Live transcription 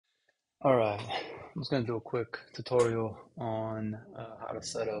All right, I'm just going to do a quick tutorial on how to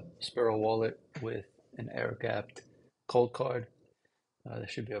set up Sparrow Wallet with an Airgapped Coldcard.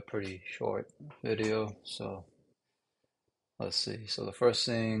 This should be a pretty short video, so let's see. So the first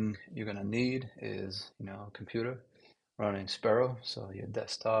thing you're going to need is, a computer running Sparrow, so your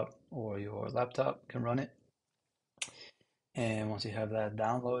desktop or your laptop can run it. And once you have that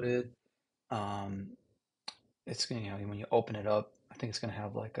downloaded, um, it's going to, when you open it up, I think it's going to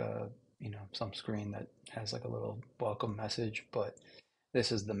have like a, some screen that has like a little welcome message, but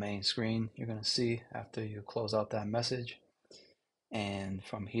this is the main screen you're going to see after you close out that message. And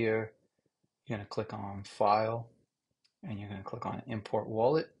from here, you're going to click on File and you're going to click on Import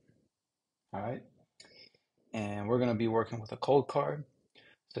Wallet. All right. And we're going to be working with a cold card.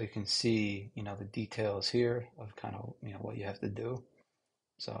 So you can see, the details here of kind of, what you have to do.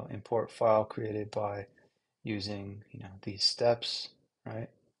 So import file created by using, these steps, right?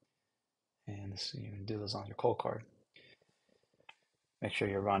 And this, you can do this on your cold card. Make sure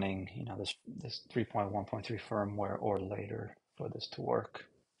you're running, this 3.1.3 firmware or later for this to work.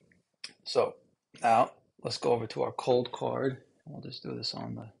 So now let's go over to our cold card. We'll just do this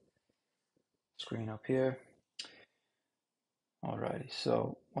on the screen up here. Alrighty,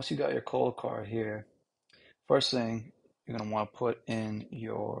 so once you got your cold card here, first thing you're going to want to put in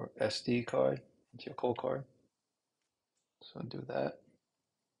your SD card into your cold card. So do that.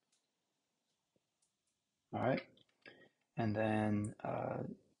 All right. And then,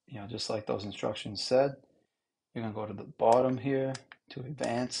 just like those instructions said, you're going to go to the bottom here to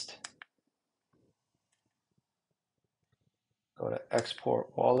advanced. Go to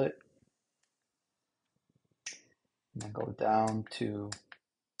export wallet. And then go down to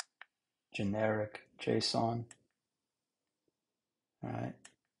generic JSON. All right.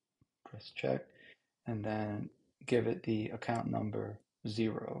 Press check. And then give it the account number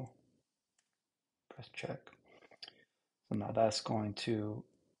 0. Press check. So now that's going to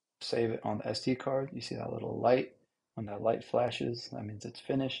save it on the SD card. You see that little light? When that light flashes, that means it's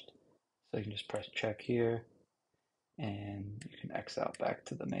finished. So you can just press check here and you can X out back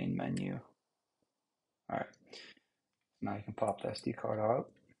to the main menu. All right. Now you can pop the SD card out.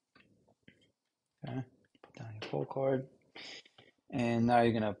 Okay. Put down your cold card. And now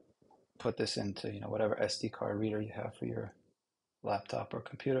you're going to put this into, whatever SD card reader you have for your laptop or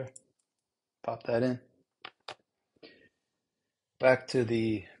computer. Pop that in. Back to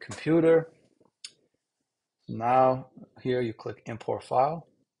the computer. Now here you click import file.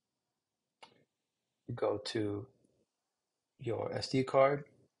 You go to your SD card.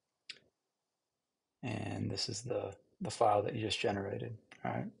 And this is the file that you just generated.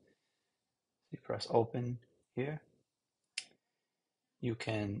 All right. You press open here. You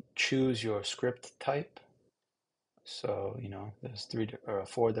can choose your script type. So, there's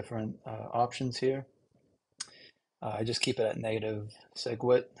 4 different options here. I just keep it at native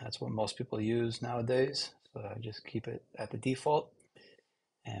SegWit. That's what most people use nowadays. So I just keep it at the default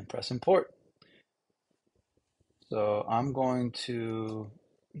and press import. So I'm going to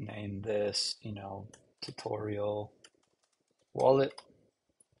name this, tutorial wallet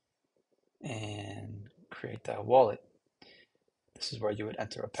and create that wallet. This is where you would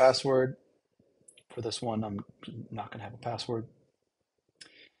enter a password. For this one, I'm not going to have a password.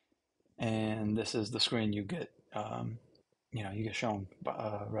 And this is the screen you get, you get shown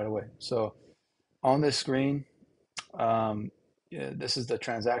right away. So on this screen, this is the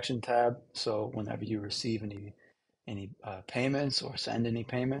transaction tab. So whenever you receive any payments or send any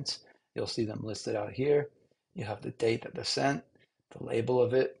payments, you'll see them listed out here. You have the date that they're sent, the label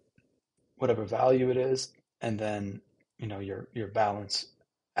of it, whatever value it is, and then your balance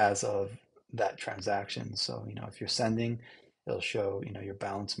as of that transaction. So if you're sending, it'll show your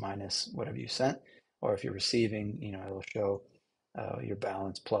balance minus whatever you sent, or if you're receiving, it'll show your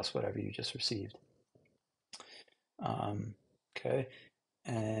balance plus whatever you just received. Okay,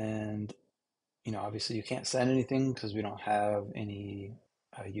 and obviously you can't send anything because we don't have any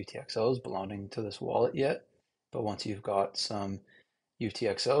UTXOs belonging to this wallet yet. But once you've got some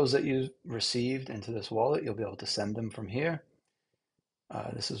UTXOs that you received into this wallet, you'll be able to send them from here.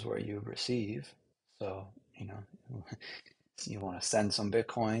 This is where you receive. So, you want to send some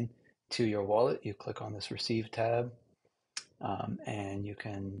Bitcoin to your wallet, you click on this receive tab, and you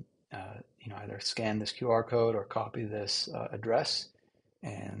can, either scan this QR code or copy this address,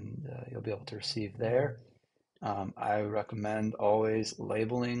 and you'll be able to receive there. I recommend always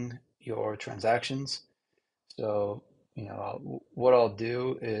labeling your transactions. So, what I'll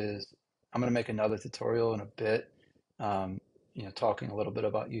do is I'm going to make another tutorial in a bit, talking a little bit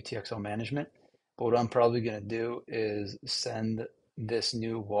about UTXO management. But what I'm probably going to do is send this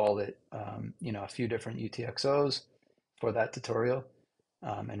new wallet, a few different UTXOs for that tutorial.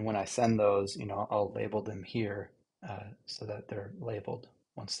 And when I send those, I'll label them here so that they're labeled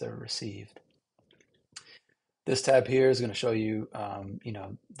once they're received. This tab here is going to show you,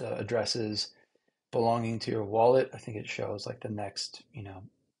 the addresses belonging to your wallet. I think it shows like the next, I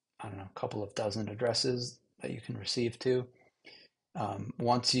don't know, couple of dozen addresses that you can receive to.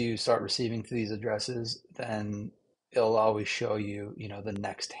 Once you start receiving to these addresses, then it'll always show you, the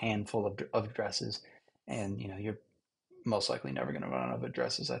next handful of addresses, and you're most likely never going to run out of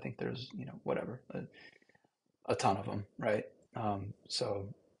addresses. I think there's, whatever, a ton of them, right? So,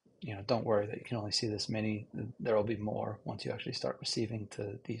 don't worry that you can only see this many. There will be more once you actually start receiving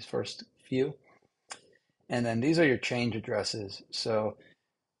to these first few. And then these are your change addresses. So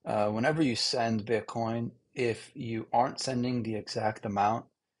whenever you send Bitcoin, if you aren't sending the exact amount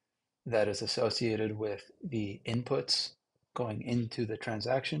that is associated with the inputs going into the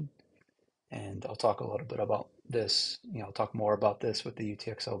transaction, and I'll talk a little bit about this, I'll talk more about this with the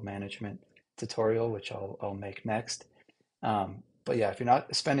UTXO management tutorial, which I'll make next. But yeah, if you're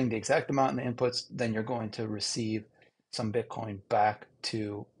not spending the exact amount in the inputs, then you're going to receive some Bitcoin back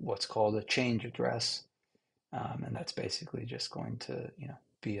to what's called a change address. And that's basically just going to,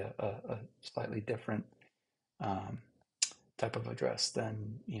 be a slightly different type of address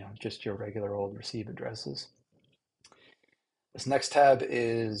than, just your regular old receive addresses. This next tab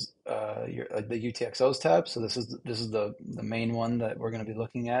is the UTXOs tab. So this is the main one that we're going to be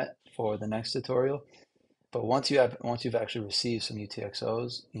looking at for the next tutorial. But once you've actually received some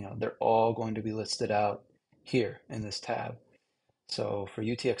UTXOs, they're all going to be listed out here in this tab. So for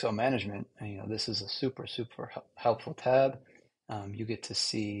UTXO management, this is a super helpful tab. You get to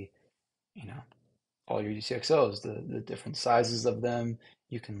see, all your UTXOs, the different sizes of them.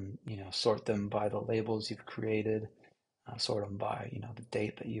 You can, sort them by the labels you've created, sort them by, the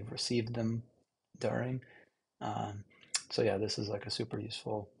date that you've received them during. So yeah, this is like a super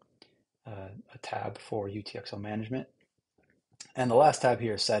useful a tab for UTXO management. And the last tab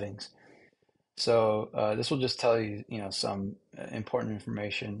here is settings. So this will just tell you, some important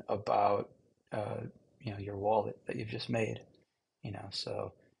information about, your wallet that you've just made.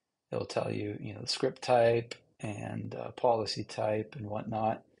 So it'll tell you, the script type and policy type and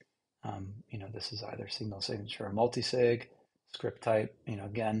whatnot. This is either single signature or multi-sig. Script type,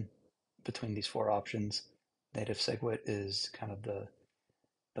 again, between these four options, native SegWit is kind of the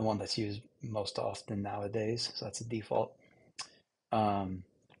one that's used most often nowadays. So that's a default.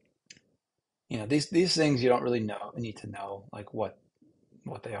 These things you don't really need to know like what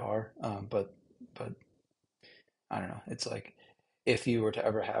they are. But I don't know. It's like if you were to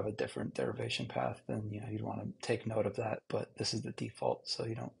ever have a different derivation path, then you'd want to take note of that. But this is the default, so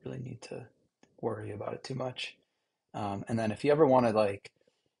you don't really need to worry about it too much. And then if you ever want to like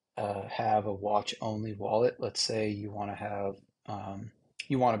have a watch only wallet, let's say you want to have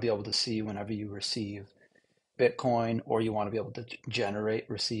you want to be able to see whenever you receive Bitcoin, or you want to be able to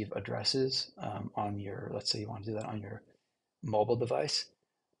receive addresses on your, let's say you want to do that on your mobile device,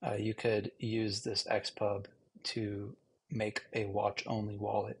 you could use this XPub to make a watch only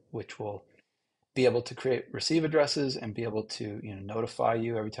wallet, which will be able to create receive addresses and be able to, notify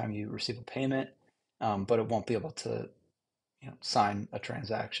you every time you receive a payment, but it won't be able to, sign a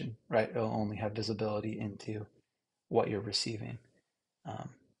transaction, right? It'll only have visibility into what you're receiving,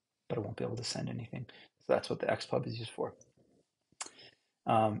 but it won't be able to send anything. So that's what the XPub is used for.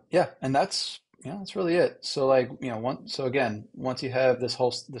 Yeah, and that's that's really it. So like once you have this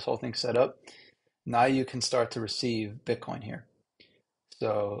whole thing set up, now you can start to receive Bitcoin here.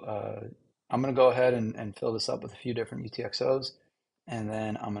 So I'm gonna go ahead and fill this up with a few different UTXOs, and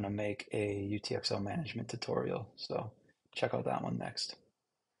then I'm gonna make a UTXO management tutorial. So check out that one next.